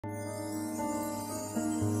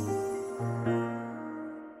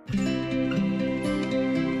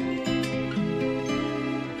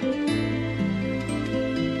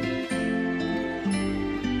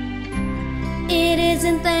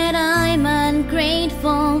isn't that I'm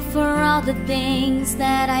ungrateful for all the things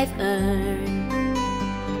that I've earned,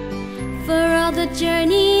 for all the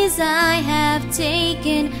journeys I have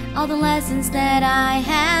taken, all the lessons that I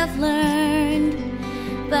have learned.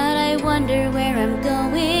 But I wonder where I'm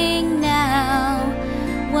going now,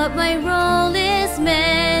 what my role is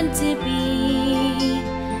meant to be.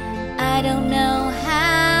 I don't know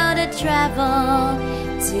how to travel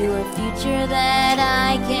to a future that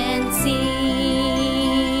I can see.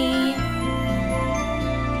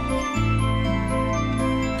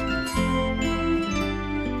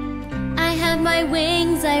 I have my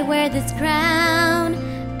wings, I wear this crown.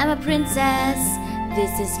 I'm a princess,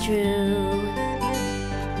 this is true.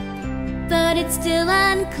 But it's still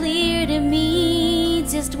unclear to me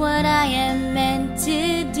just what I am meant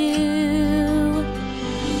to do.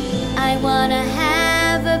 I wanna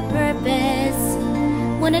have a purpose,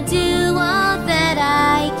 wanna do all that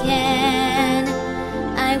I can.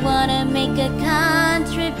 I wanna make a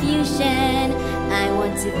contribution, I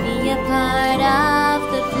want to be a part of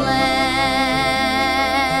the plan.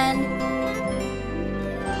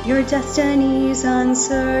 Your destiny's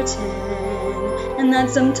uncertain, and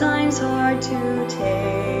that's sometimes hard to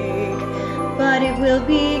take, but it will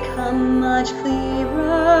become much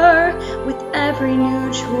clearer with every new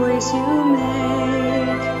choice you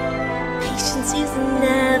make. Patience is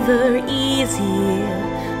never easy,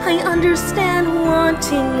 I understand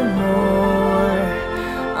wanting more.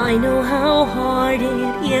 I know how hard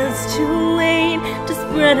it is to wait, to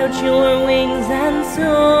spread out your wings and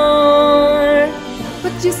soar.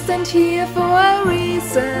 But you stand here for a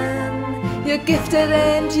reason, you're gifted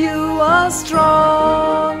and you are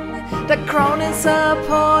strong. The crown is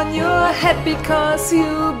upon your head because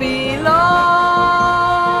you belong.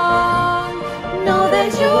 Know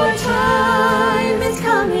that your time is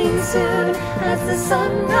coming soon. As the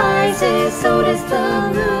sun rises, so does the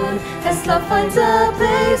moon. As love finds a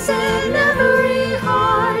place in every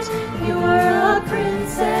heart, you are a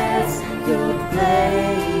princess, you'll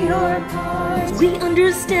play your part. We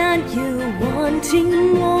understand you wanting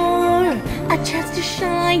more, a chance to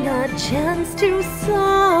shine, a chance to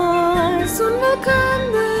soar. Soon will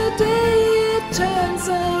come the day it turns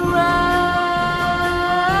around.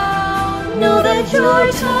 Know that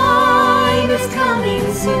your time is coming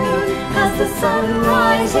soon. As the sun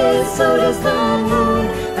rises, so does the moon.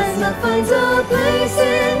 As love finds a place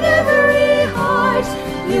in every heart,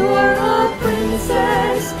 you are a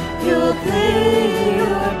princess, you'll play